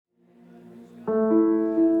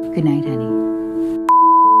Good night, honey.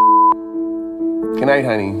 Good night,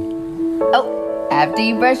 honey. Oh, after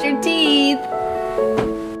you brush your teeth.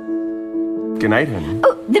 Good night, honey.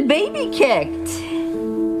 Oh, the baby kicked.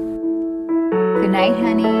 Good night,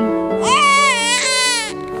 honey.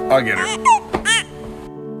 I'll get her.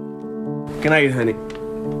 Good night, honey.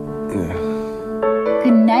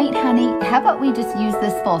 Good night, honey. How about we just use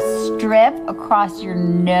this little strip across your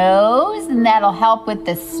nose, and that'll help with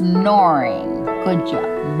the snoring. Good job.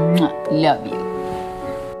 Mwah. Love you.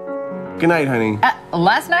 Good night, honey.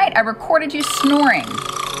 Last night, I recorded you snoring.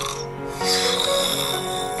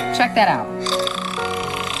 Check that out.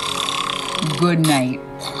 Good night.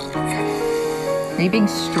 Are you being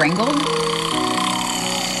strangled?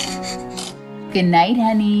 Good night,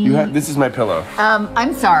 honey. This is my pillow.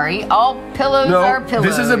 I'm sorry. All pillows are pillows.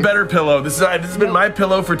 This is a better pillow. This has been my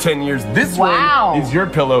pillow for 10 years. This Wow. one is your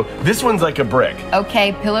pillow. This one's like a brick.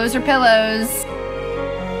 Okay, pillows are pillows.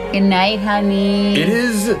 Good night, honey. It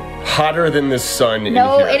is hotter than the sun in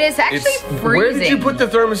No, here. it is actually freezing. Where did you put the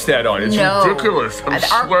thermostat on? It's No. ridiculous. I'm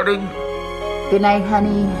sweating. Good night,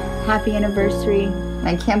 honey. Happy anniversary.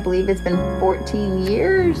 I can't believe it's been 14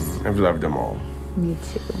 years. I've loved them all. Me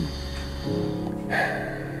too.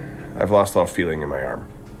 I've lost all feeling in my arm.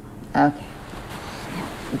 Okay.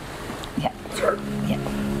 Yeah. Sorry. Yeah.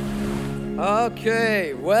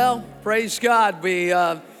 Okay, well, praise God.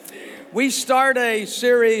 We start a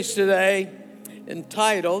series today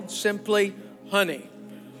entitled simply Honey.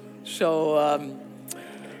 So,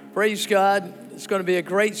 praise God. It's going to be a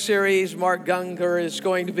great series. Mark Gungor is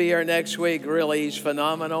going to be here next week. Really, he's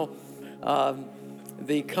phenomenal.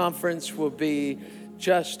 The conference will be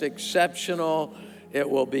just exceptional. It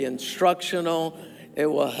will be instructional. It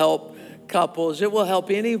will help couples. It will help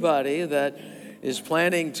anybody that is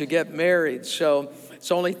planning to get married. So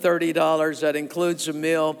it's only $30. That includes a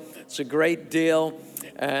meal. It's a great deal.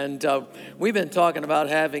 And we've been talking about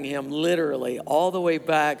having him literally all the way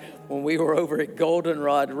back when we were over at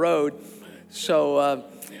Goldenrod Road. So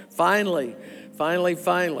finally,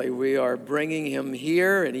 we are bringing him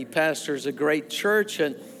here, and he pastors a great church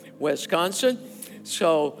in Wisconsin.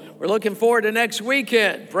 So we're looking forward to next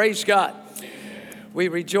weekend. Praise God. We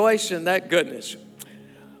rejoice in that goodness.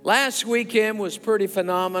 Last weekend was pretty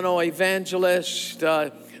phenomenal. Evangelist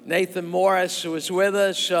Nathan Morris was with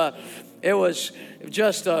us. It was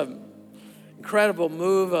just an incredible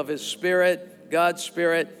move of his spirit, God's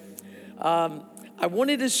spirit. I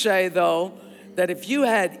wanted to say, though, that if you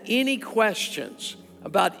had any questions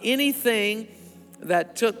about anything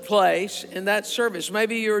that took place in that service,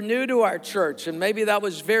 maybe you're new to our church and maybe that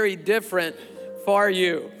was very different for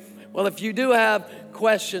you. Well, if you do have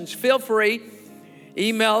questions, feel free.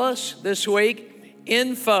 Email us this week,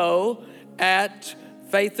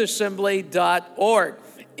 info@faithassembly.org.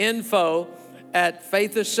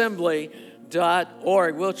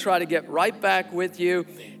 info@faithassembly.org. We'll try to get right back with you,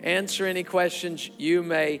 answer any questions you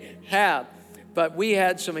may have. But we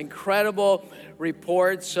had some incredible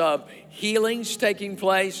reports of healings taking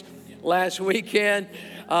place last weekend.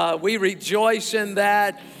 We rejoice in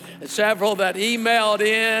that. Several that emailed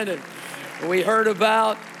in and we heard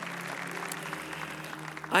about.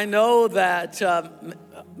 I know that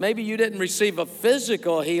maybe you didn't receive a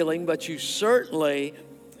physical healing, but you certainly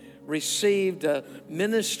received a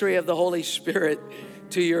ministry of the Holy Spirit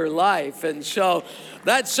to your life. And so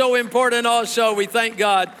that's so important also. We thank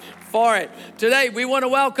God for it. Today, we want to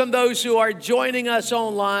welcome those who are joining us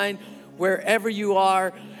online, wherever you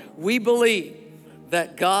are. We believe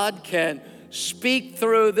that God can speak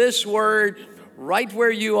through this word right where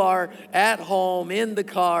you are, at home, in the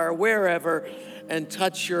car, wherever, and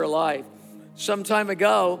touch your life. Some time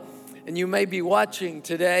ago, and you may be watching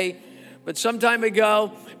today, but some time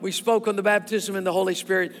ago, we spoke on the baptism in the Holy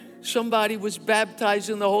Spirit. Somebody was baptized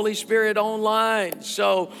in the Holy Spirit online.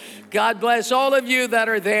 So God bless all of you that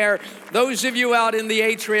are there. Those of you out in the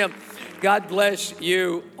atrium, God bless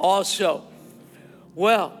you also.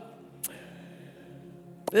 Well,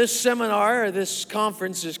 this seminar, or this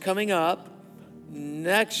conference is coming up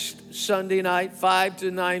next Sunday night, 5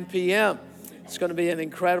 to 9 p.m. It's going to be an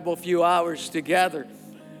incredible few hours together.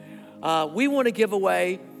 We want to give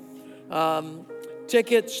away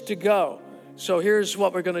tickets to go. So here's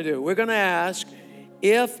what we're going to do. We're going to ask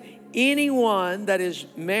if anyone that is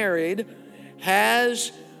married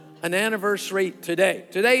has an anniversary today.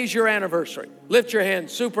 Today is your anniversary. Lift your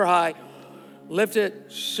hand super high. Lift it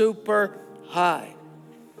super high.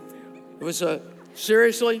 It was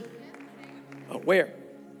seriously? Where?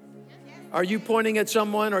 Are you pointing at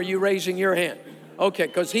someone or are you raising your hand? Okay,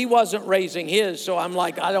 because he wasn't raising his, so I'm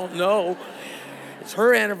like, I don't know. It's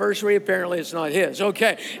her anniversary. Apparently, it's not his.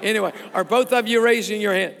 Okay. Anyway, are both of you raising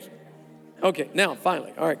your hands? Okay. Now,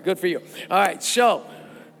 finally. All right. Good for you. All right. So,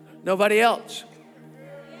 nobody else.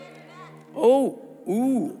 Oh,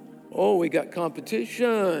 we got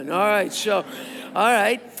competition. All right. So, all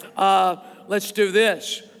right. Let's do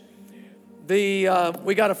this. We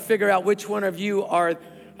got to figure out which one of you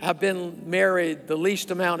have been married the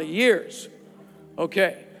least amount of years.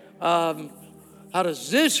 Okay. How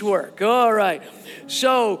does this work? All right.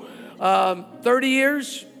 So, 30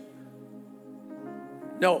 years?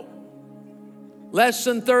 No. Less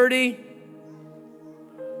than 30?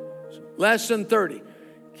 Less than 30.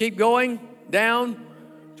 Keep going. Down.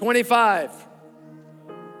 25.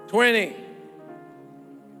 20.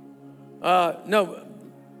 No.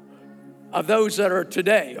 Of those that are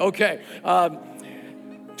today. Okay.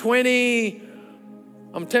 20.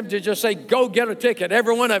 I'm tempted to just say, go get a ticket,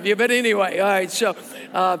 every one of you. But anyway, all right, so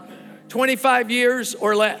 25 years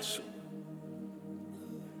or less.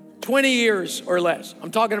 20 years or less.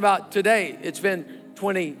 I'm talking about today. It's been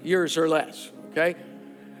 20 years or less, okay?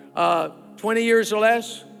 20 years or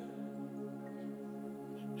less?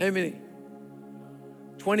 How many?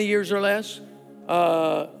 20 years or less?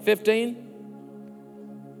 15?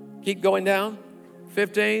 Keep going down.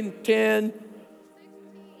 15, 10.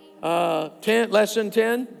 10, less than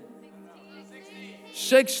 10?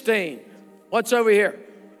 16. What's over here?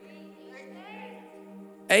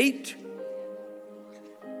 8?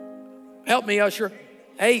 Help me, usher.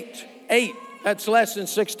 8. That's less than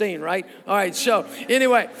 16, right? All right, so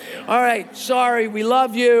anyway, all right, sorry, we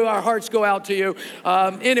love you. Our hearts go out to you.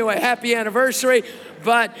 Anyway, happy anniversary.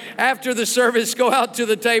 But after the service, go out to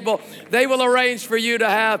the table. They will arrange for you to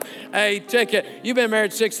have a ticket. You've been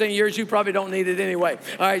married 16 years. You probably don't need it anyway.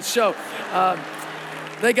 All right, so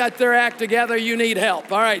they got their act together. You need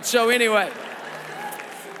help. All right, so anyway.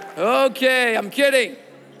 Okay, I'm kidding.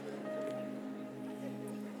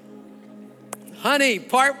 Honey,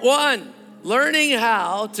 part 1, learning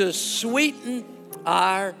how to sweeten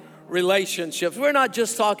our relationships. We're not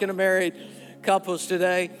just talking to married couples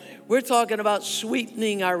today. We're talking about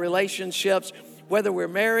sweetening our relationships, whether we're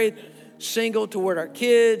married, single, toward our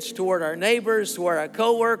kids, toward our neighbors, toward our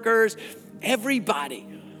coworkers, everybody.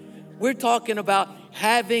 We're talking about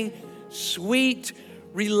having sweet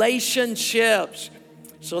relationships.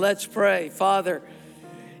 So let's pray. Father,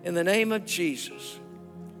 in the name of Jesus,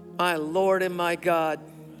 my Lord and my God,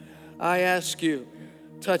 I ask you,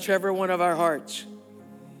 touch every one of our hearts.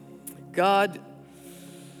 God,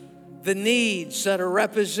 the needs that are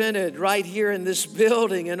represented right here in this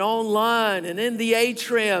building and online and in the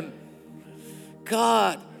atrium.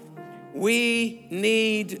 God, we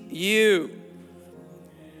need you.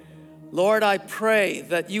 Lord, I pray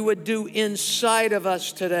that you would do inside of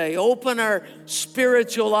us today. Open our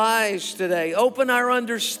spiritual eyes today. Open our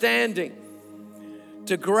understanding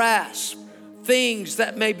to grasp things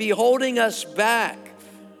that may be holding us back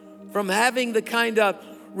from having the kind of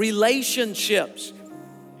relationships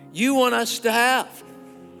you want us to have.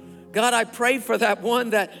 God, I pray for that one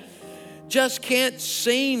that just can't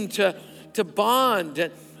seem to bond.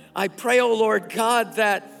 And I pray, oh Lord God,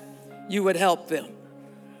 that you would help them.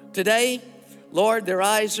 Today, Lord, their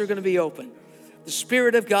eyes are going to be open. The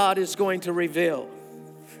Spirit of God is going to reveal.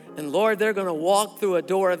 And Lord, they're going to walk through a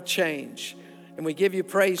door of change. And we give you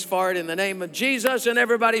praise for it in the name of Jesus. And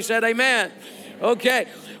everybody said amen. Okay.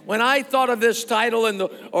 When I thought of this title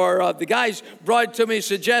the guys brought it to me,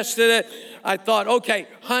 suggested it, I thought, okay,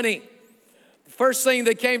 honey. The first thing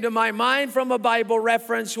that came to my mind from a Bible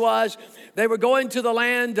reference was they were going to the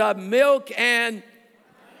land of milk and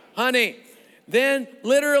honey. Then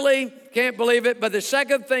literally, can't believe it, but the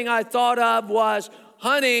second thing I thought of was,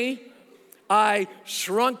 honey, I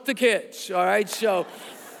shrunk the kids. All right, so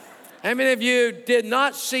how many of you did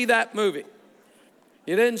not see that movie?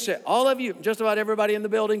 You didn't see it. All of you, just about everybody in the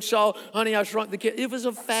building saw Honey, I Shrunk the Kids. It was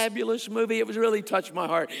a fabulous movie. It was really touched my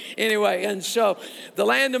heart. Anyway, and so the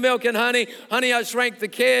land of milk and honey, Honey, I Shrunk the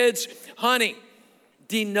Kids. Honey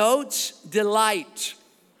denotes delight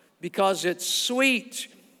because it's sweet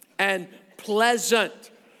and pleasant.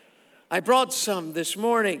 I brought some this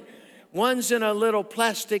morning. One's in a little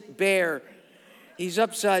plastic bear. He's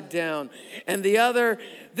upside down. And the other,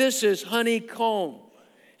 this is honeycomb.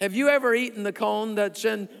 Have you ever eaten the cone that's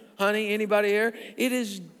in honey? Anybody here? It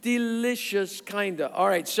is delicious, kind of. All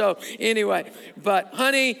right, so anyway, but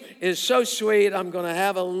honey is so sweet. I'm going to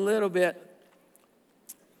have a little bit.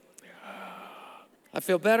 I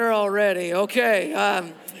feel better already.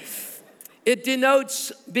 Okay. It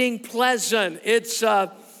denotes being pleasant. It's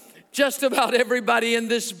just about everybody in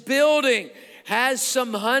this building has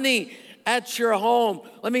some honey at your home?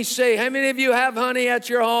 Let me see. How many of you have honey at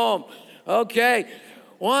your home? Okay.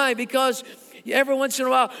 Why? Because every once in a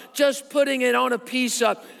while, just putting it on a piece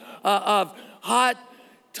of hot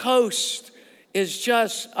toast is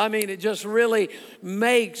just, it just really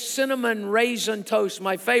makes cinnamon raisin toast,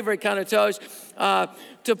 my favorite kind of toast.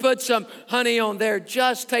 To put some honey on there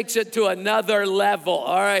just takes it to another level.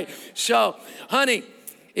 All right. So honey,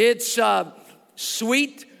 it's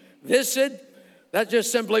sweet, viscid. That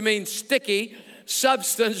just simply means sticky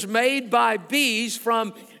substance made by bees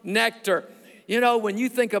from nectar. You know, when you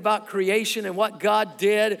think about creation and what God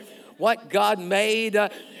did, what God made,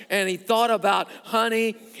 and he thought about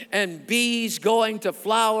honey and bees going to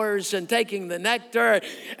flowers and taking the nectar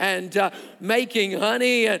and making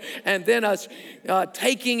honey and then us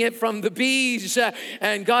taking it from the bees.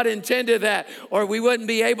 And God intended that, or we wouldn't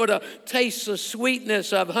be able to taste the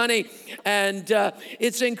sweetness of honey. And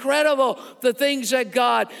it's incredible the things that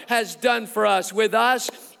God has done for us with us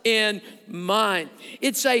in mind.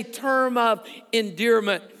 It's a term of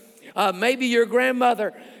endearment. Maybe your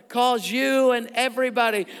grandmother calls you and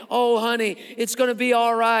everybody, oh, honey, it's going to be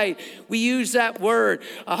all right. We use that word.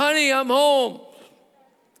 Honey, I'm home.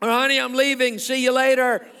 Or honey, I'm leaving. See you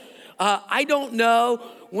later. I don't know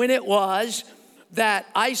when it was that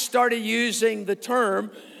I started using the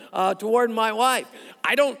term toward my wife.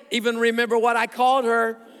 I don't even remember what I called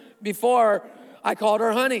her before I called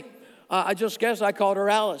her honey. I just guess I called her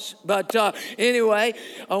Alice. But anyway,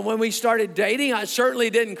 when we started dating, I certainly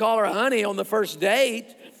didn't call her honey on the first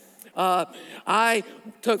date. I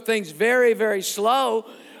took things very, very slow.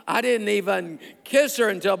 I didn't even kiss her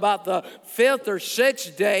until about the 5th or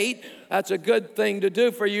 6th date. That's a good thing to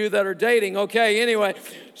do for you that are dating. Okay, anyway,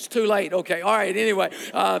 it's too late. Okay, all right, anyway.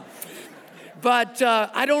 But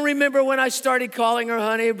I don't remember when I started calling her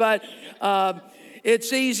honey, but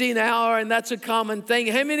it's easy now, and that's a common thing.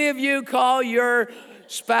 How many of you call your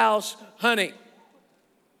spouse honey?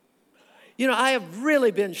 You know, I have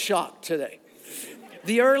really been shocked today.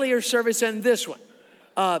 The earlier service and this one,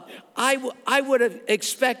 I would have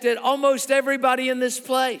expected almost everybody in this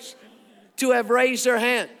place to have raised their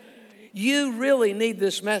hand. You really need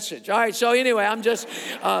this message. All right, so anyway, I'm just,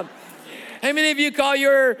 how many of you call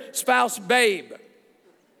your spouse babe?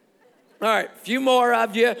 All right, a few more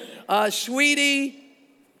of you. Sweetie,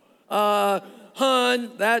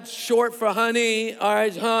 hun, that's short for honey. All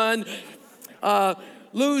right, hun.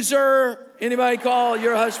 Loser, anybody call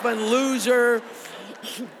your husband loser?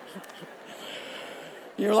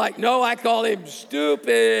 You're like, no, I call him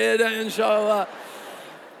stupid. And so,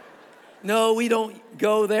 no, we don't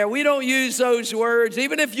go there. We don't use those words.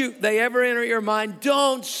 Even if they ever enter your mind,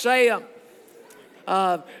 don't say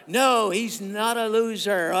them. No, he's not a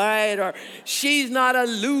loser, all right? Or she's not a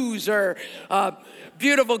loser.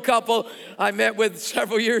 Beautiful couple I met with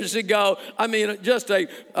several years ago. I mean, just a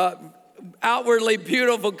outwardly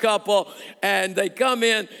beautiful couple, and they come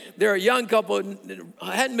in, they're a young couple,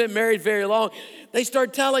 hadn't been married very long. They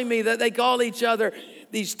start telling me that they call each other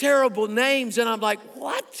these terrible names, and I'm like,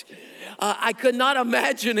 what? I could not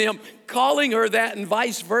imagine him calling her that and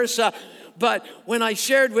vice versa. But when I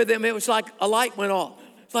shared with him, it was like a light went off.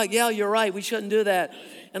 It's like, yeah, you're right, we shouldn't do that.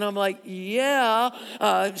 And I'm like, yeah.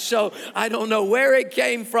 So I don't know where it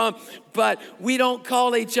came from, but we don't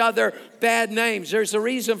call each other bad names. There's a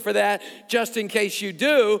reason for that. Just in case you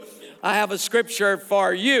do, I have a scripture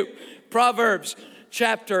for you. Proverbs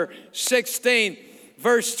chapter 16,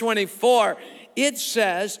 verse 24. It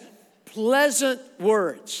says, pleasant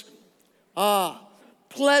words.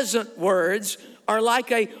 Pleasant words are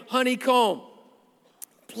like a honeycomb.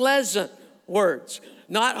 Pleasant words,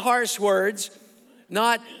 not harsh words,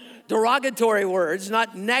 not derogatory words,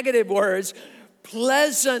 not negative words.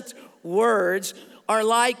 Pleasant words are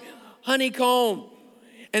like honeycomb.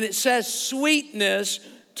 And it says sweetness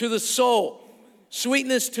to the soul,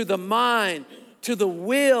 sweetness to the mind, to the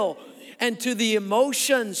will, and to the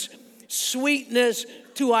emotions, sweetness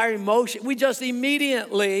to our emotion. We just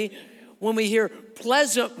immediately, when we hear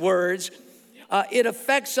pleasant words, it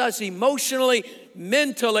affects us emotionally,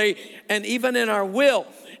 mentally, and even in our will.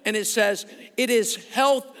 And it says, it is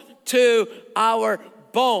health to our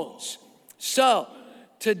bones. So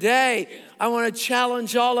today, I want to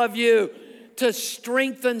challenge all of you to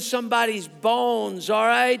strengthen somebody's bones, all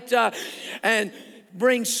right? And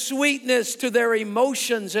bring sweetness to their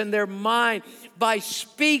emotions and their mind by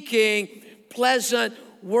speaking pleasant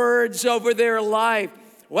words over their life.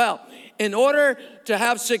 Well, in order to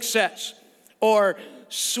have success or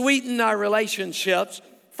sweeten our relationships,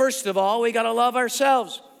 first of all, we got to love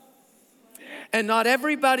ourselves. And not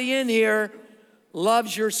everybody in here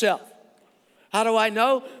loves yourself. How do I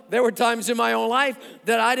know? There were times in my own life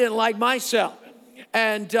that I didn't like myself.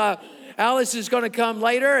 And Alice is going to come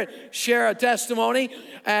later and share a testimony,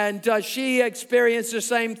 and she experienced the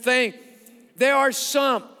same thing. There are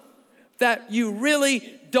some that you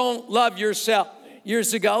really don't love yourself.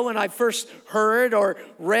 Years ago, when I first heard or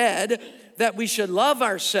read that we should love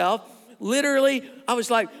ourselves, literally, I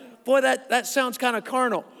was like, boy, that sounds kind of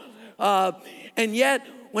carnal. And yet,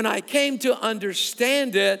 when I came to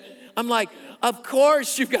understand it, I'm like, of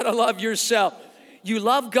course you've got to love yourself. You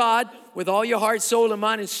love God with all your heart, soul, and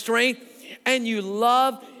mind and strength, and you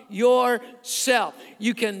love yourself.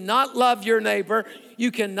 You cannot love your neighbor.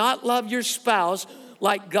 You cannot love your spouse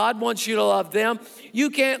like God wants you to love them. You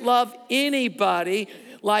can't love anybody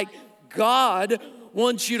like God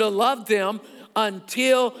wants you to love them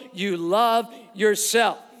until you love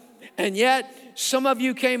yourself. And yet, some of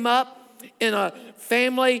you came up in a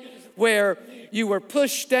family where you were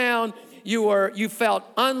pushed down, you felt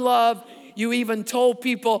unloved. You even told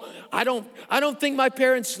people, I don't think my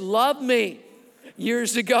parents love me.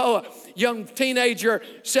 Years ago, a young teenager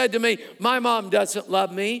said to me, my mom doesn't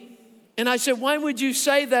love me. And I said, why would you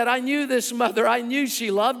say that? I knew this mother. I knew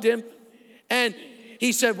she loved him. And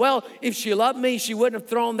he said, well, if she loved me, she wouldn't have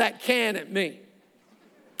thrown that can at me.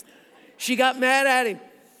 She got mad at him.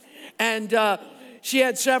 And she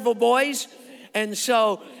had several boys. And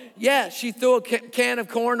so, yeah, she threw a can of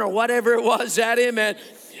corn or whatever it was at him. And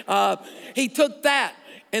he took that.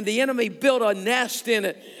 And the enemy built a nest in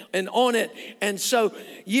it and on it. And so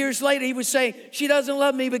years later, he would say, she doesn't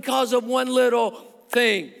love me because of one little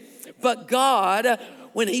thing. But God,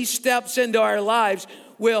 when he steps into our lives,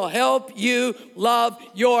 will help you love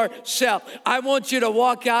yourself. I want you to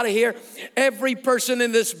walk out of here. Every person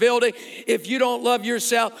in this building, if you don't love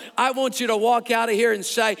yourself, I want you to walk out of here and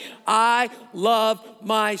say, I love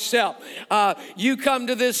myself. You come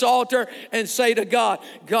to this altar and say to God,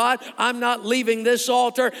 God, I'm not leaving this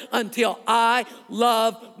altar until I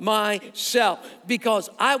love myself,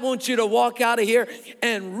 because I want you to walk out of here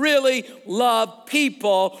and really love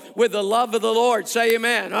people with the love of the Lord. Say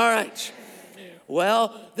amen. All right.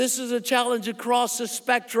 Well, this is a challenge across the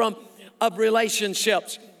spectrum of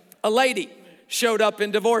relationships. A lady showed up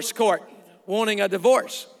in divorce court wanting a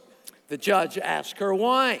divorce. The judge asked her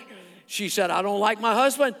why. She said, I don't like my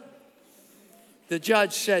husband. The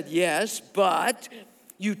judge said, yes, but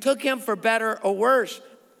you took him for better or worse.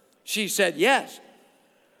 She said, yes,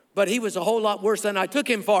 but he was a whole lot worse than I took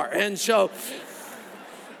him for. And so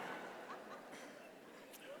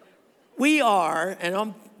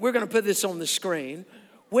we're going to put this on the screen.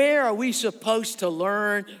 Where are we supposed to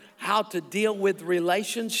learn how to deal with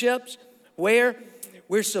relationships? Where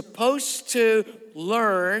we're supposed to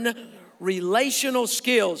learn relational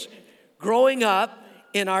skills growing up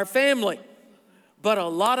in our family. But a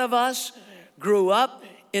lot of us grew up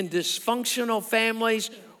in dysfunctional families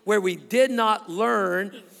where we did not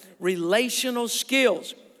learn relational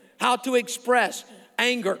skills, how to express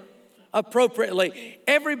anger appropriately.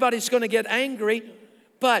 Everybody's going to get angry,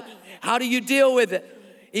 but how do you deal with it?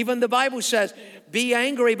 Even the Bible says, be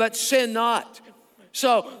angry, but sin not.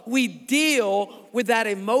 So we deal with that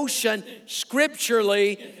emotion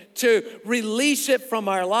scripturally to release it from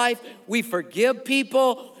our life. We forgive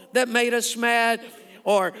people that made us mad,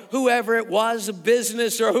 or whoever it was, a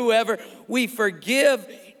business or whoever. We forgive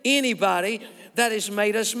anybody that has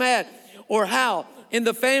made us mad. Or how? In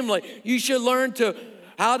the family, you should learn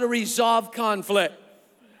how to resolve conflict.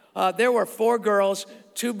 There were 4 girls,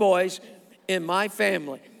 2 boys in my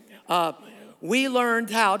family. We learned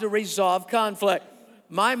how to resolve conflict.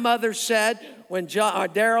 My mother said when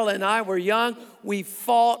Daryl and I were young, we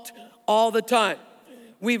fought all the time.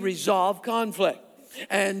 We resolved conflict.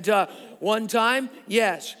 And one time,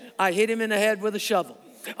 yes, I hit him in the head with a shovel.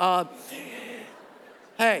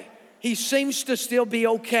 Hey, he seems to still be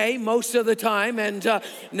okay most of the time. And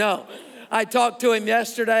no, I talked to him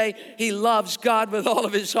yesterday. He loves God with all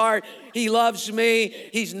of his heart. He loves me.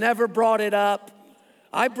 He's never brought it up.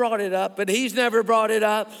 I brought it up, but he's never brought it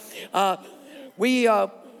up. I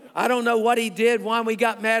don't know what he did, why we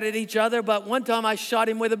got mad at each other, but one time I shot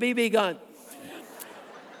him with a BB gun.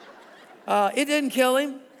 It didn't kill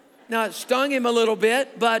him. Now, it stung him a little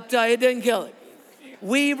bit, but it didn't kill him.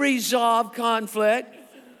 We resolve conflict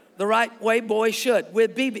the right way boys should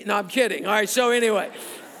with BB. No, I'm kidding. All right, so anyway.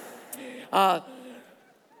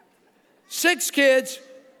 6 kids,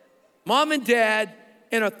 mom and dad,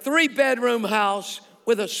 in a 3-bedroom house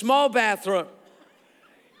with a small bathroom.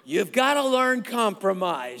 You've got to learn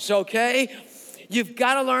compromise, okay? You've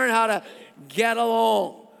got to learn how to get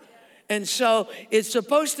along. And so it's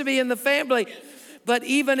supposed to be in the family, but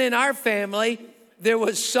even in our family, there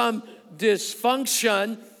was some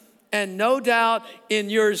dysfunction, and no doubt in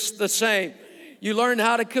yours the same. You learned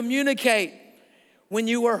how to communicate when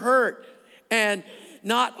you were hurt and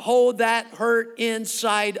not hold that hurt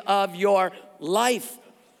inside of your life.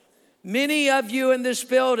 Many of you in this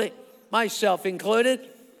building, myself included,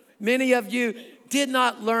 many of you did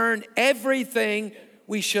not learn everything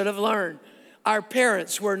we should have learned. Our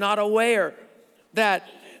parents were not aware that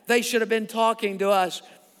they should have been talking to us.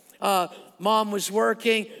 Mom was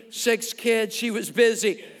working, 6 kids, she was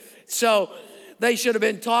busy. So they should have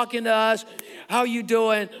been talking to us. How you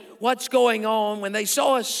doing? What's going on? When they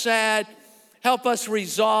saw us sad, help us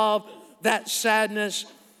resolve that sadness,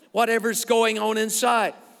 whatever's going on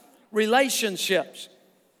inside. Relationships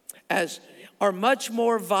are much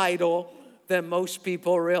more vital than most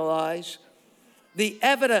people realize. The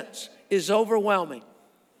evidence is overwhelming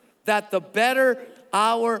that the better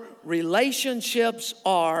our relationships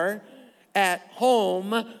are at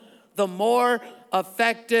home, the more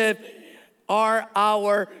effective are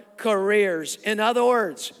our careers. In other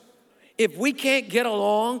words, if we can't get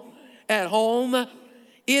along at home,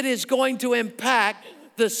 it is going to impact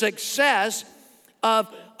the success of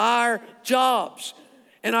our jobs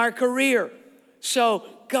and our career. So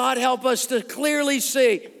God help us to clearly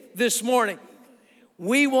see this morning.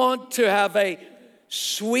 We want to have a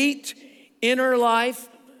sweet inner life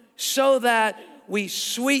so that we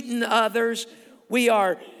sweeten others. We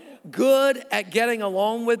are good at getting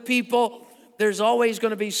along with people. There's always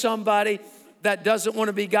going to be somebody that doesn't want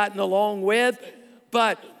to be gotten along with,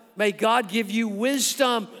 but may God give you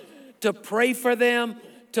wisdom to pray for them,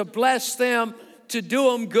 to bless them, to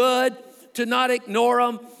do them good, to not ignore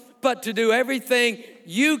them, but to do everything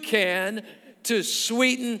you can to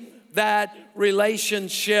sweeten that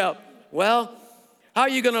relationship. Well, how are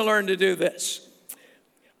you going to learn to do this?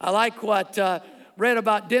 I like what read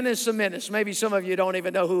about Dennis the Menace. Maybe some of you don't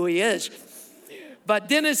even know who he is. But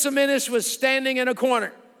Dennis the Menace was standing in a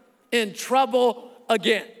corner in trouble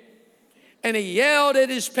again. And he yelled at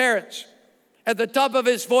his parents at the top of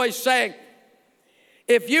his voice saying,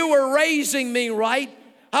 "If you were raising me right,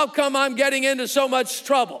 how come I'm getting into so much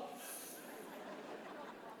trouble?"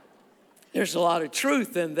 There's a lot of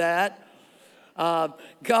truth in that.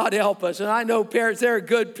 God help us. And I know parents, there are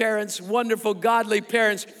good parents, wonderful, godly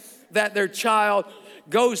parents, that their child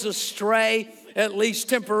goes astray, at least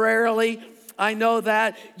temporarily. I know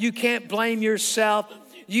that. You can't blame yourself.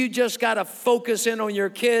 You just got to focus in on your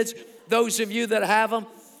kids. Those of you that have them,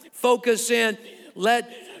 focus in.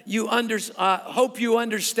 Hope you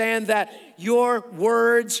understand that your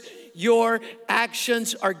words, your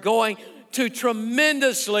actions are going to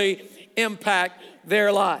tremendously impact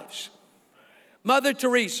their lives. Mother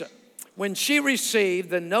Teresa, when she received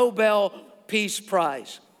the Nobel Peace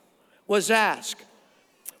Prize, was asked,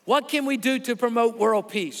 "What can we do to promote world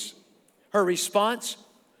peace?" Her response,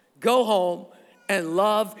 "Go home and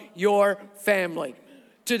love your family."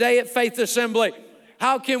 Today at Faith Assembly,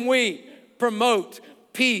 how can we promote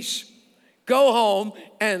peace? Go home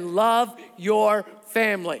and love your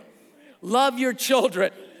family. Love your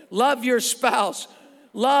children. Love your spouse.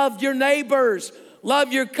 Love your neighbors.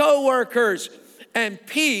 Love your coworkers. And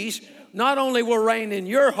peace not only will reign in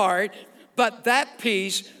your heart, but that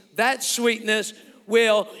peace, that sweetness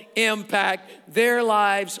will impact their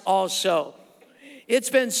lives also. It's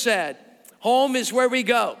been said, home is where we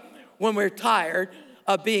go when we're tired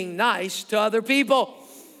of being nice to other people.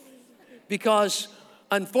 Because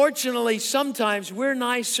unfortunately, sometimes we're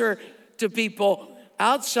nicer to people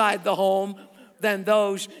outside the home than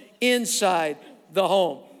those inside the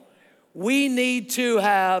home. We need to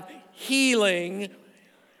have healing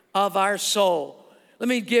of our soul. Let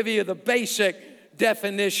me give you the basic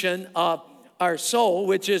definition of our soul,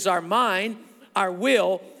 which is our mind, our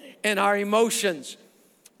will, and our emotions.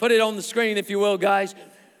 Put it on the screen if you will, guys.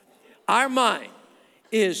 Our mind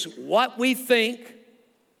is what we think.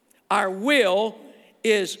 Our will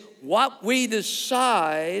is what we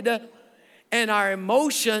decide, and our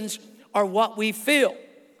emotions are what we feel.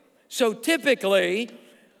 So typically,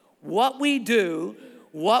 what we do,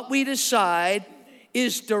 what we decide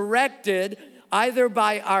is directed either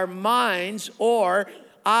by our minds or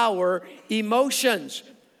our emotions.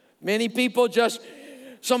 Many people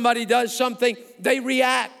somebody does something, they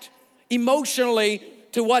react emotionally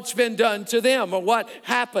to what's been done to them or what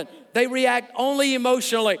happened. They react only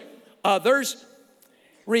emotionally. Others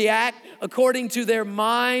react according to their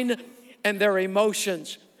mind and their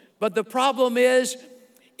emotions. But the problem is,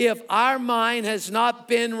 if our mind has not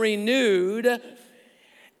been renewed,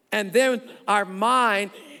 and then our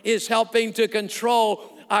mind is helping to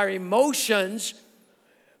control our emotions,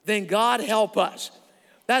 then God help us.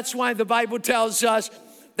 That's why the Bible tells us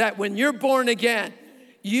that when you're born again,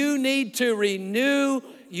 you need to renew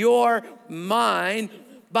your mind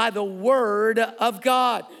by the Word of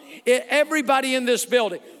God. Everybody in this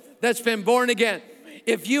building that's been born again,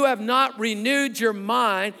 if you have not renewed your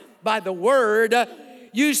mind by the Word,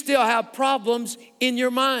 you still have problems in your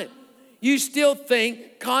mind. You still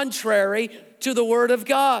think contrary to the Word of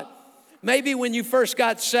God. Maybe when you first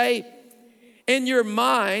got saved, in your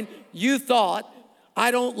mind, you thought, I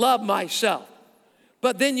don't love myself.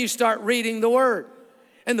 But then you start reading the Word.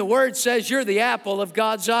 And the Word says you're the apple of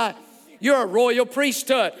God's eye. You're a royal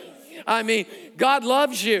priesthood. I mean, God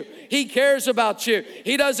loves you. He cares about you.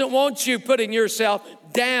 He doesn't want you putting yourself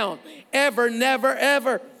down. Ever, never,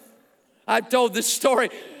 ever. I told this story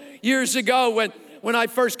years ago when I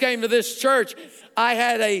first came to this church. I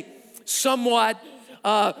had a somewhat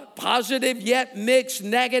positive yet mixed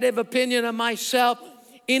negative opinion of myself.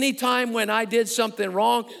 Anytime when I did something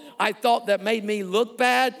wrong, I thought that made me look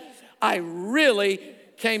bad, I really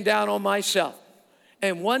came down on myself.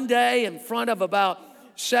 And one day in front of about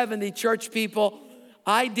 70 church people,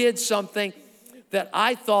 I did something that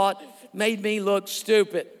I thought made me look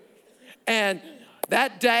stupid. And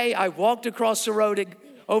that day I walked across the road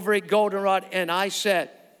over at Goldenrod and I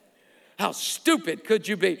said, how stupid could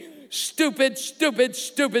you be? Stupid, stupid,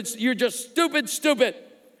 stupid. You're just stupid, stupid.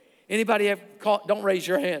 Anybody ever caught? Don't raise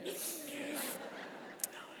your hand.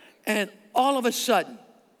 And all of a sudden,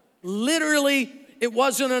 literally, it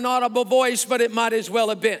wasn't an audible voice, but it might as well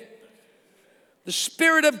have been. The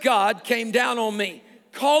Spirit of God came down on me,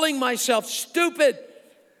 calling myself stupid.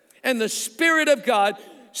 And the Spirit of God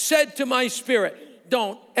said to my spirit,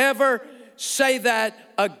 don't ever say that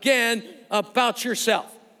again about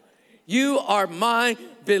yourself. You are my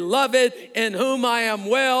beloved in whom I am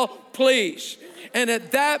well pleased. And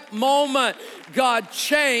at that moment, God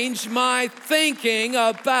changed my thinking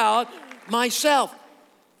about myself.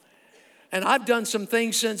 And I've done some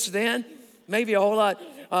things since then, maybe a whole lot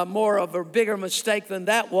more of a bigger mistake than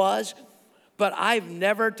that was. But I've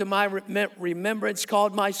never, to my remembrance,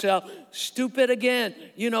 called myself stupid again.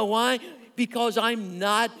 You know why? Because I'm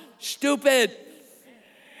not stupid.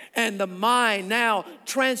 And the mind now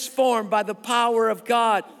transformed by the power of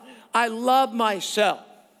God. I love myself.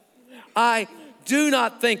 I do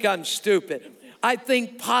not think I'm stupid. I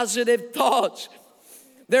think positive thoughts.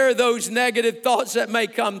 There are those negative thoughts that may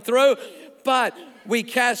come through, but we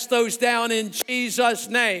cast those down in Jesus'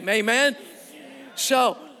 name. Amen?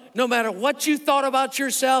 So, no matter what you thought about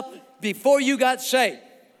yourself before you got saved,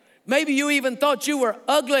 maybe you even thought you were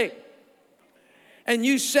ugly. And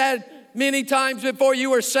you said many times before you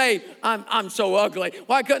were saved, I'm so ugly.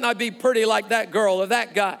 Why couldn't I be pretty like that girl or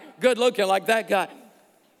that guy? Good looking like that guy.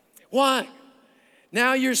 Why?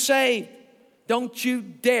 Now you're saved. Don't you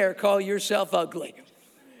dare call yourself ugly.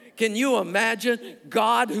 Can you imagine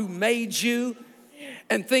God who made you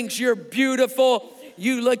and thinks you're beautiful?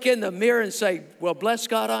 You look in the mirror and say, well, bless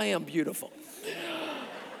God, I am beautiful.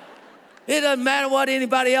 It doesn't matter what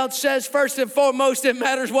anybody else says. First and foremost, it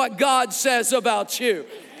matters what God says about you.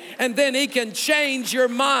 And then He can change your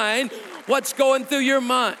mind, what's going through your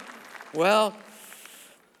mind. Well,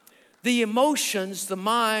 the emotions, the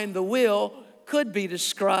mind, the will could be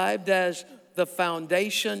described as the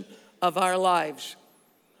foundation of our lives.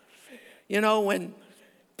 You know, when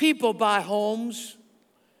people buy homes,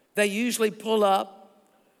 they usually pull up,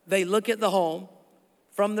 they look at the home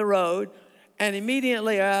from the road, and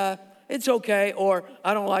immediately, it's okay, or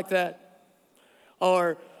I don't like that,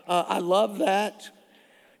 or I love that.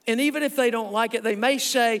 And even if they don't like it, they may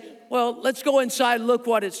say, well, let's go inside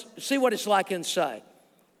and see what it's like inside.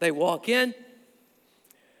 They walk in,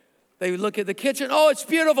 they look at the kitchen, oh, it's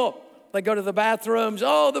beautiful. They go to the bathrooms,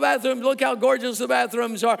 oh, the bathrooms, look how gorgeous the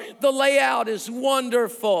bathrooms are. The layout is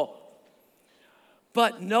wonderful.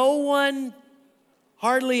 But no one,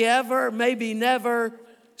 hardly ever, maybe never,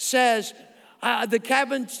 says, the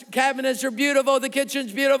cabinets are beautiful, the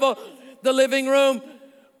kitchen's beautiful, the living room.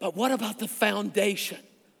 But what about the foundation?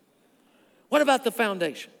 What about the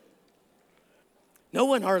foundation? No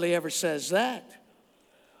one hardly ever says that.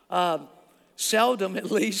 Seldom,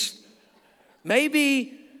 at least.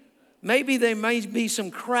 Maybe there may be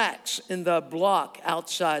some cracks in the block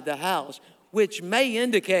outside the house, which may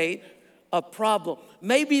indicate a problem.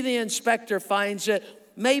 Maybe the inspector finds it.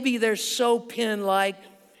 Maybe they're so pin-like,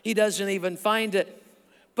 he doesn't even find it.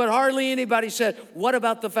 But hardly anybody said, what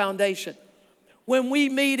about the foundation? When we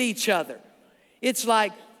meet each other, it's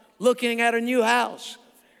like looking at a new house.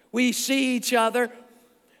 We see each other.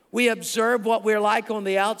 We observe what we're like on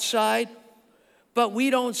the outside, but we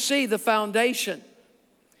don't see the foundation.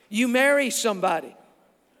 You marry somebody.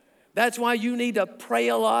 That's why you need to pray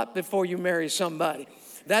a lot before you marry somebody.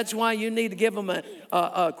 That's why you need to give them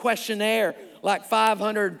a questionnaire, like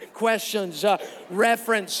 500 questions,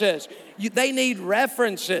 references. They need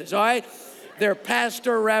references, all right? Their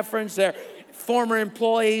pastor reference, their former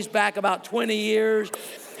employees back about 20 years.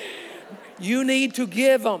 You need to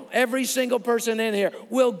give them. Every single person in here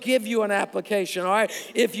will give you an application, all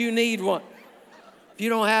right, if you need one. If you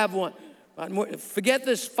don't have one, forget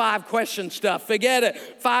this 5-question stuff. Forget it.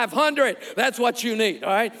 500, that's what you need,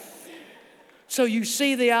 all right? So you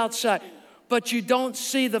see the outside, but you don't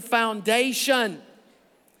see the foundation.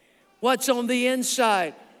 What's on the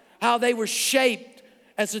inside, how they were shaped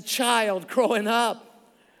as a child growing up,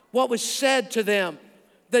 what was said to them,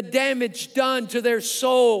 the damage done to their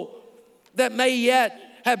soul that may yet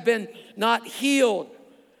have been not healed.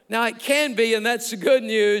 Now it can be, and that's the good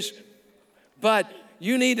news, but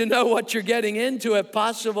you need to know what you're getting into if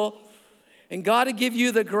possible. And God will give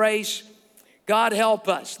you the grace. God help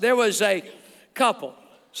us. There was a couple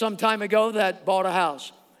some time ago that bought a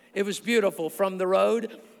house. It was beautiful from the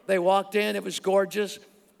road. They walked in, it was gorgeous,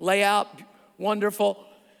 layout, wonderful.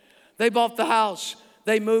 They bought the house.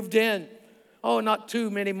 They moved in, not too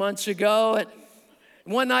many months ago. And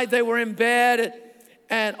one night they were in bed,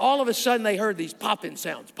 and all of a sudden they heard these popping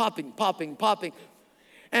sounds, popping.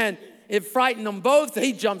 And it frightened them both.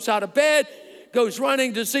 He jumps out of bed, goes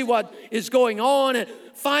running to see what is going on. And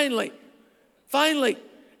finally,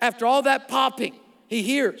 after all that popping,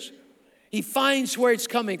 he finds where it's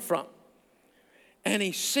coming from. And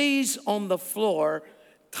he sees on the floor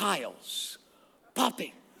tiles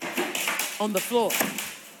popping on the floor.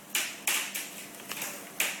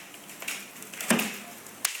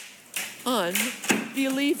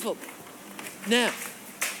 Unbelievable. Now,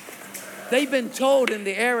 they've been told in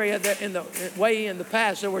the area that in the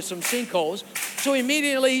past there were some sinkholes. So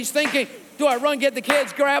immediately he's thinking, do I run, get the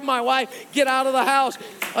kids, grab my wife, get out of the house?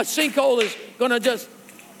 A sinkhole is going to just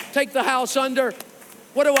take the house under.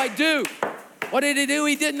 What do I do? What did he do?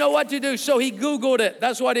 He didn't know what to do, so he Googled it.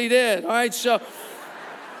 That's what he did, all right? So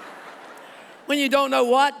when you don't know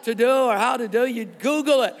what to do or how to do, you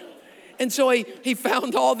Google it. And so he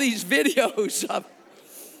found all these videos of,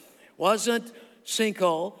 wasn't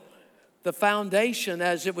sinkhole, the foundation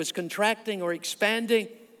as it was contracting or expanding.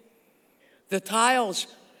 The tiles,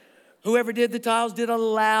 whoever did the tiles did a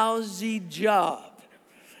lousy job.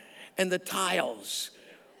 And the tiles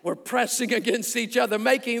were pressing against each other,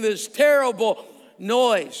 making this terrible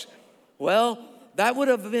noise. Well, that would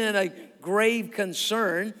have been a grave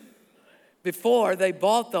concern before they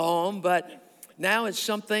bought the home, but now it's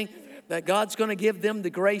something that God's going to give them the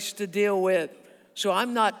grace to deal with. So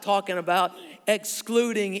I'm not talking about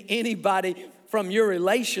excluding anybody from your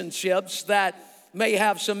relationships that may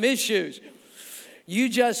have some issues. You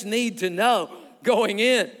just need to know going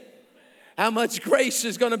in how much grace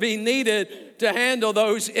is going to be needed to handle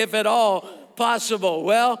those, if at all possible.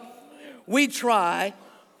 Well, we try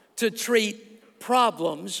to treat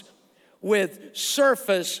problems with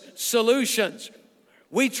surface solutions.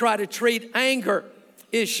 We try to treat anger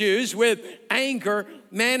issues with anger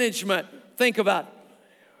management. Think about it.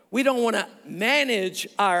 We don't want to manage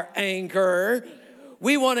our anger.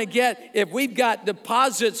 We want to if we've got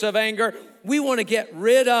deposits of anger, we want to get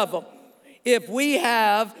rid of them. If we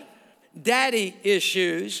have daddy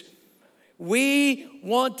issues, we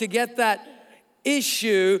want to get that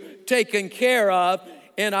issue taken care of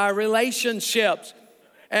in our relationships.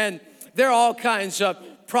 And there are all kinds of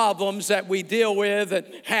problems that we deal with and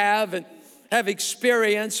have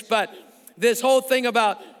experienced, but this whole thing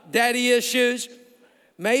about daddy issues,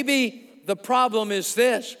 maybe the problem is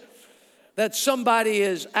this, that somebody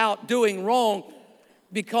is out doing wrong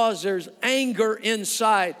because there's anger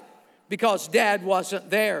inside because dad wasn't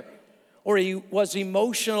there or he was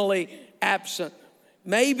emotionally absent.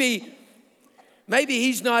 Maybe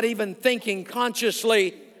he's not even thinking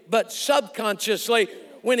consciously, but subconsciously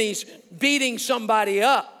when he's beating somebody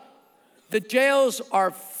up. The jails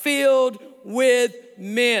are filled with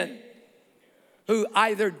men who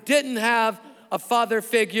either didn't have a father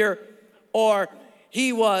figure or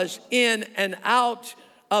he was in and out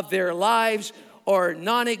of their lives or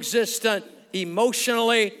non-existent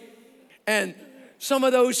emotionally. And some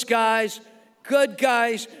of those guys, good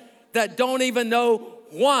guys that don't even know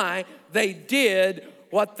why they did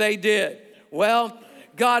what they did. Well,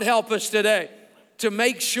 God help us today to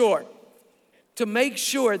make sure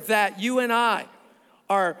that you and I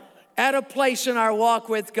are at a place in our walk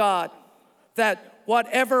with God that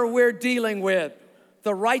whatever we're dealing with,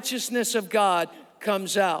 the righteousness of God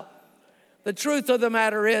comes out. The truth of the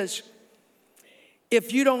matter is,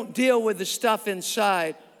 if you don't deal with the stuff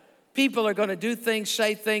inside, people are going to do things,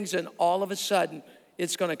 say things, and all of a sudden,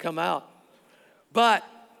 it's going to come out. But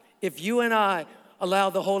if you and I allow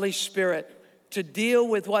the Holy Spirit to deal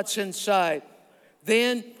with what's inside,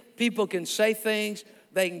 then people can say things,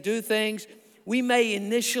 they can do things. We may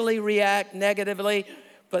initially react negatively,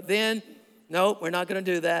 but then, no, we're not going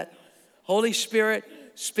to do that. Holy Spirit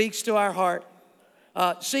speaks to our heart.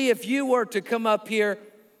 See, if you were to come up here,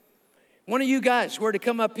 one of you guys were to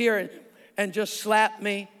come up here and just slap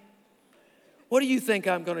me, what do you think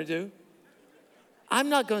I'm going to do? I'm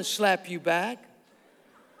not going to slap you back.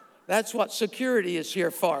 That's what security is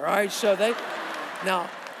here for, all right? So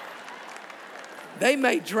they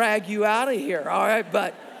may drag you out of here, all right?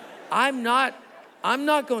 But I'm not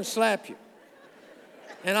going to slap you.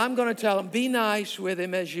 And I'm going to tell them, be nice with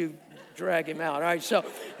him as you drag him out, all right? So,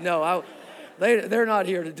 no, they're not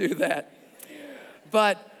here to do that.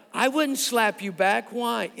 But I wouldn't slap you back.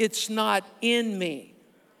 Why? It's not in me.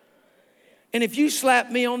 And if you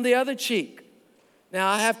slap me on the other cheek, now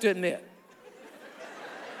I have to admit,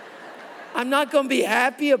 I'm not going to be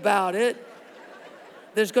happy about it.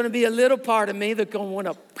 There's going to be a little part of me that's going to want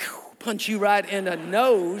to punch you right in the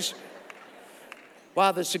nose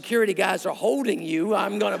while the security guys are holding you.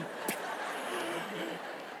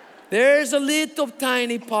 There's a little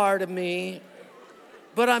tiny part of me,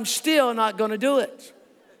 but I'm still not going to do it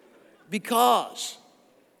because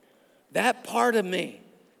that part of me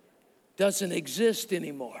doesn't exist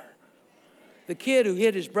anymore. The kid who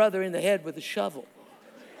hit his brother in the head with a shovel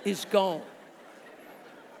is gone.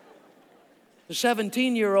 The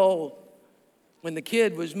 17-year-old, when the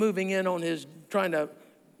kid was moving in on trying to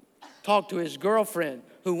talk to his girlfriend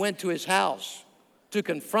who went to his house to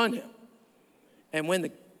confront him. And when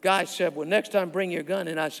the guy said, well, next time bring your gun.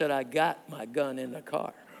 And I said, I got my gun in the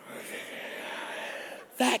car.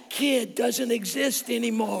 That kid doesn't exist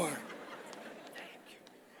anymore.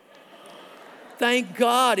 Thank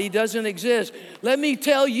God he doesn't exist. Let me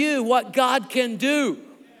tell you what God can do.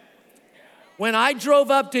 When I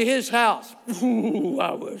drove up to his house,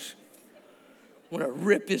 I was going to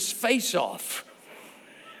rip his face off.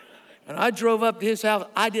 And I drove up to his house.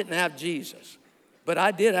 I didn't have Jesus, but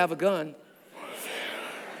I did have a gun.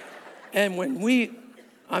 And when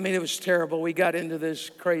it was terrible. We got into this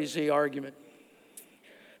crazy argument.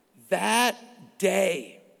 That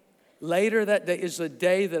day, later that day is the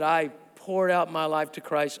day that I poured out my life to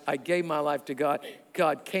Christ. I gave my life to God.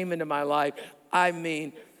 God came into my life.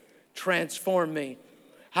 Transformed me.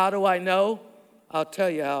 How do I know? I'll tell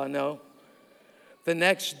you how I know. The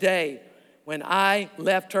next day, when I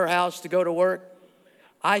left her house to go to work,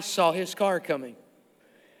 I saw his car coming.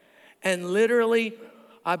 And literally,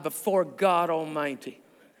 before God Almighty,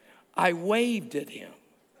 I waved at him.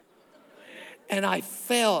 And I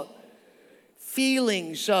felt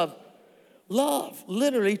feelings of love,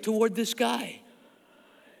 literally, toward this guy.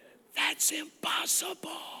 That's impossible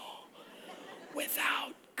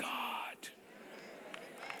without God.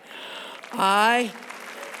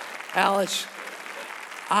 Alice,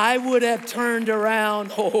 I would have turned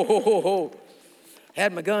around.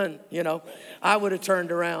 Had my gun, I would have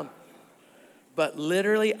turned around. But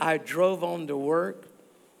literally, I drove on to work.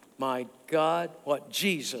 My God, what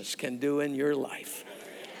Jesus can do in your life.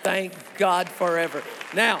 Thank God forever.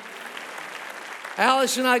 Now,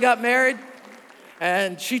 Alice and I got married,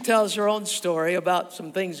 and she tells her own story about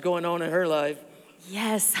some things going on in her life.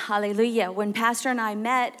 Yes, hallelujah. When Pastor and I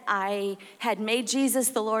met, I had made Jesus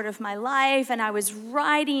the Lord of my life, and I was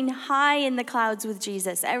riding high in the clouds with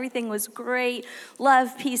Jesus. Everything was great,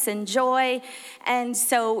 love, peace, and joy. And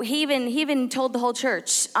so he even told the whole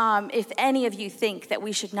church, if any of you think that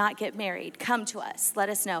we should not get married, come to us. Let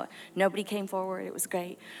us know. Nobody came forward. It was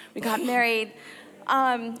great. We got married.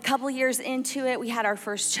 A couple years into it, we had our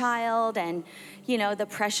first child, and, the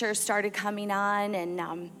pressure started coming on,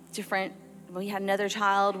 and we had another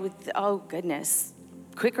child with,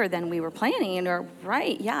 quicker than we were planning,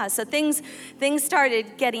 So things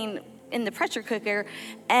started getting in the pressure cooker,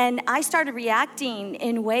 and I started reacting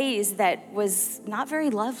in ways that was not very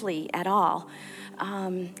lovely at all.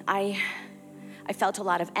 I felt a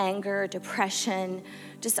lot of anger, depression,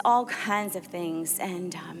 just all kinds of things,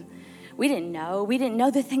 and we didn't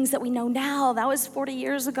know the things that we know now. That was 40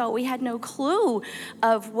 years ago. We had no clue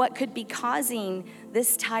of what could be causing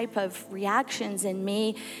this type of reactions in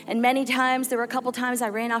me. And many times, there were a couple times I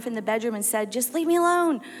ran off in the bedroom and said, just leave me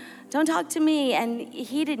alone. Don't talk to me. And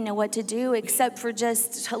he didn't know what to do except for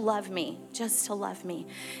just to love me.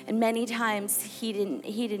 And many times he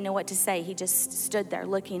didn't know what to say. He just stood there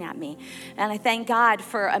looking at me. And I thank God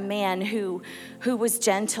for a man who was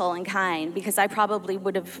gentle and kind, because I probably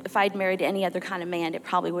would have, if I'd married any other kind of man, it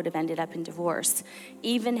probably would have ended up in divorce.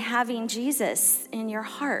 Even having Jesus in your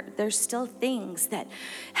heart, there's still things that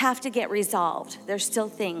have to get resolved. There's still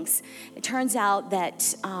things. It turns out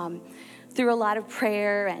that through a lot of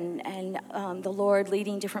prayer and the Lord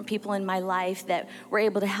leading different people in my life that were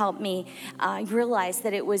able to help me, I realized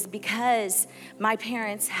that it was because my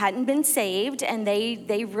parents hadn't been saved, and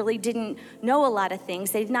they really didn't know a lot of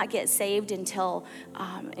things. They did not get saved until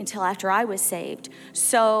after I was saved.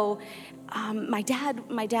 So my dad,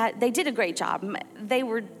 they did a great job. They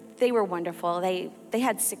were wonderful. They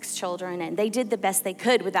had 6 children, and they did the best they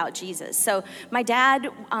could without Jesus. So my dad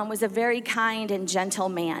was a very kind and gentle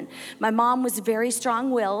man. My mom was very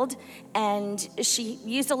strong-willed, and she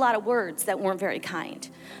used a lot of words that weren't very kind.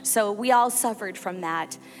 So we all suffered from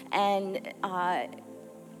that, and I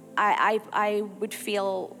would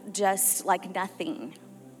feel just like nothing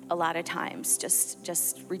a lot of times,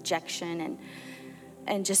 just rejection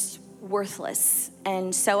and just worthless.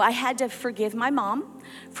 And so I had to forgive my mom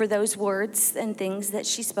for those words and things that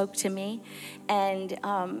she spoke to me. And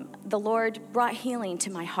the Lord brought healing to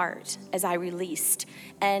my heart as I released.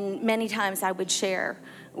 And many times I would share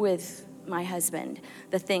with my husband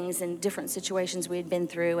the things and different situations we had been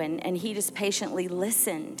through, and he just patiently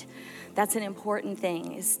listened. That's an important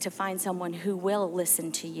thing, is to find someone who will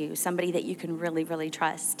listen to you, somebody that you can really, really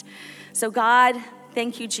trust. So God,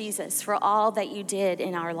 thank you, Jesus, for all that you did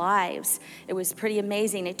in our lives. It was pretty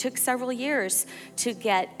amazing. It took several years to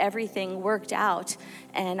get everything worked out,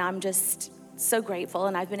 and I'm just so grateful.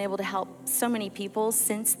 And I've been able to help so many people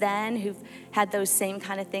since then who've had those same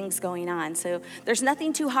kind of things going on. So there's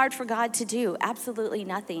nothing too hard for God to do, absolutely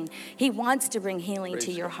nothing. He wants to bring healing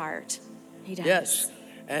to your heart. He does. Yes,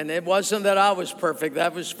 and it wasn't that I was perfect,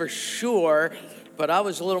 that was for sure, but I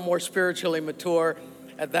was a little more spiritually mature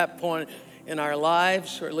at that point in our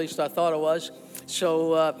lives, or at least I thought it was.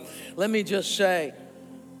 So let me just say,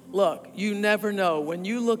 look, you never know. When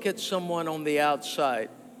you look at someone on the outside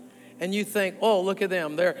and you think, oh, look at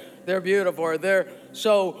them, they're beautiful, or they're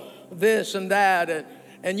so this and that,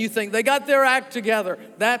 and you think they got their act together,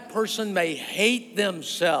 that person may hate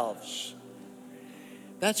themselves.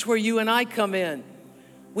 That's where you and I come in.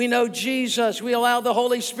 We know Jesus. We allow the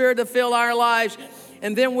Holy Spirit to fill our lives,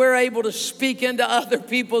 and then we're able to speak into other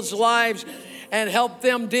people's lives and help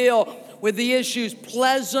them deal with the issues.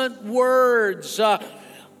 Pleasant words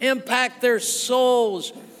impact their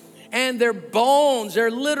souls and their bones, their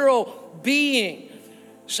literal being.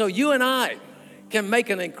 So you and I can make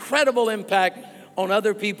an incredible impact on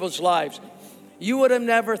other people's lives. You would have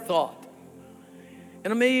never thought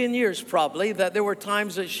in a million years probably that there were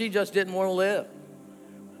times that she just didn't want to live.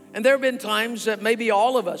 And there have been times that maybe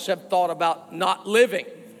all of us have thought about not living.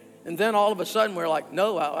 And then all of a sudden we're like,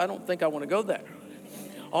 no, I don't think I want to go there.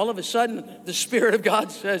 All of a sudden the Spirit of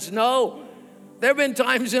God says, no. There have been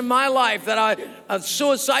times in my life that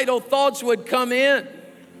suicidal thoughts would come in.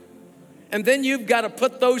 And then you've got to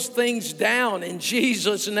put those things down in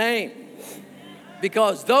Jesus' name,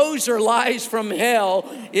 because those are lies from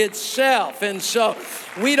hell itself. And so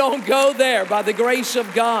we don't go there by the grace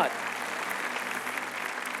of God.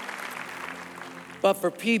 But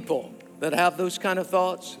for people that have those kind of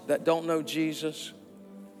thoughts, that don't know Jesus,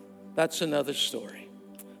 that's another story.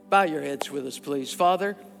 Bow your heads with us, please.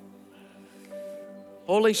 Father,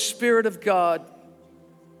 Holy Spirit of God,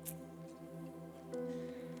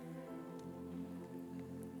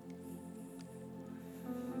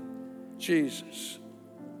 Jesus,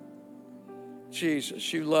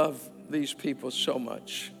 you love these people so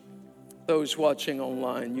much. Those watching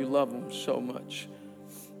online, you love them so much.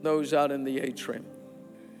 Those out in the atrium,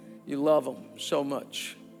 you love them so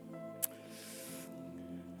much.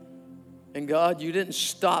 And God, you didn't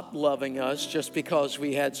stop loving us just because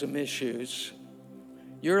we had some issues.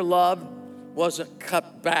 Your love wasn't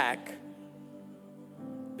cut back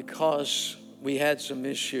because we had some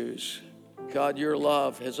issues. God, your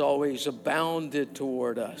love has always abounded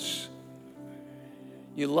toward us.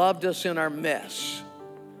 You loved us in our mess,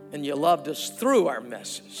 and you loved us through our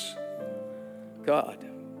messes. God,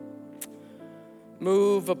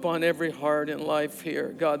 move upon every heart and life here.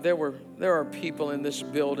 God, there are people in this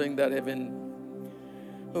building that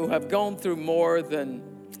who have gone through more than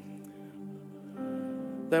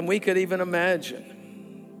we could even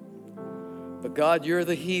imagine. But God, you're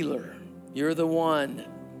the healer. You're the one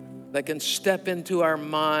that can step into our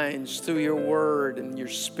minds through your word and your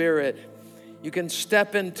spirit. You can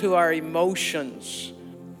step into our emotions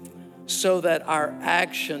so that our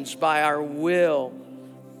actions by our will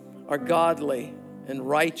are godly and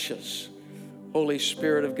righteous. Holy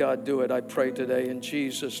Spirit of God, do it, I pray today in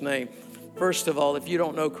Jesus' name. First of all, if you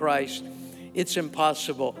don't know Christ, it's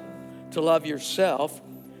impossible to love yourself,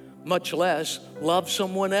 much less love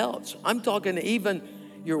someone else. I'm talking even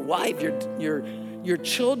your wife, your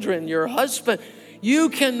children, your husband. You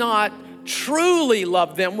cannot truly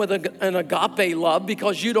love them with an agape love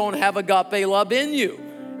because you don't have agape love in you.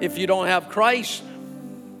 If you don't have Christ,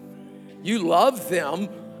 you love them,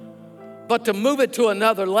 but to move it to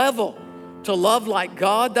another level, to love like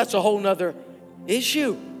God, that's a whole nother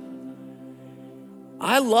issue.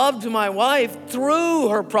 I loved my wife through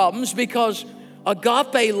her problems because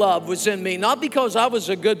agape love was in me, not because I was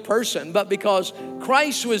a good person, but because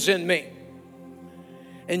Christ was in me.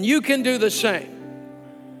 And you can do the same.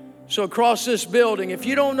 So across this building, if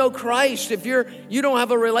you don't know Christ, if you don't have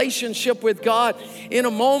a relationship with God, in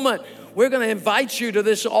a moment, we're going to invite you to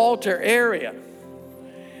this altar area.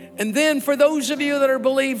 And then for those of you that are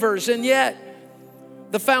believers, and yet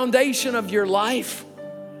the foundation of your life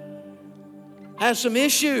has some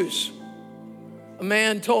issues. A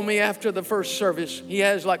man told me after the first service, he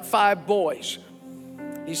has like 5 boys.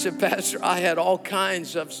 He said, Pastor, I had all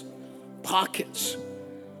kinds of pockets,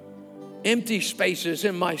 empty spaces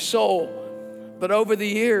in my soul. But over the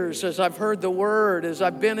years, as I've heard the word, as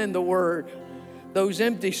I've been in the word, those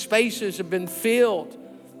empty spaces have been filled.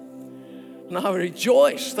 And I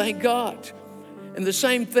rejoice, thank God. And the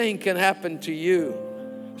same thing can happen to you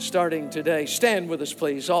starting today. Stand with us,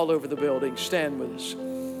 please, all over the building. Stand with us.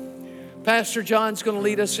 Pastor John's going to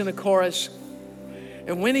lead us in a chorus.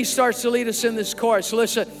 And when he starts to lead us in this chorus,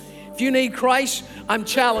 listen, if you need Christ, I'm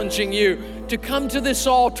challenging you to come to this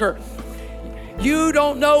altar. You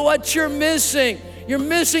don't know what you're missing. You're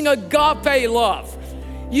missing agape love.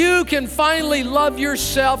 You can finally love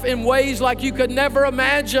yourself in ways like you could never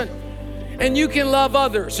imagine. And you can love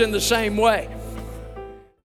others in the same way.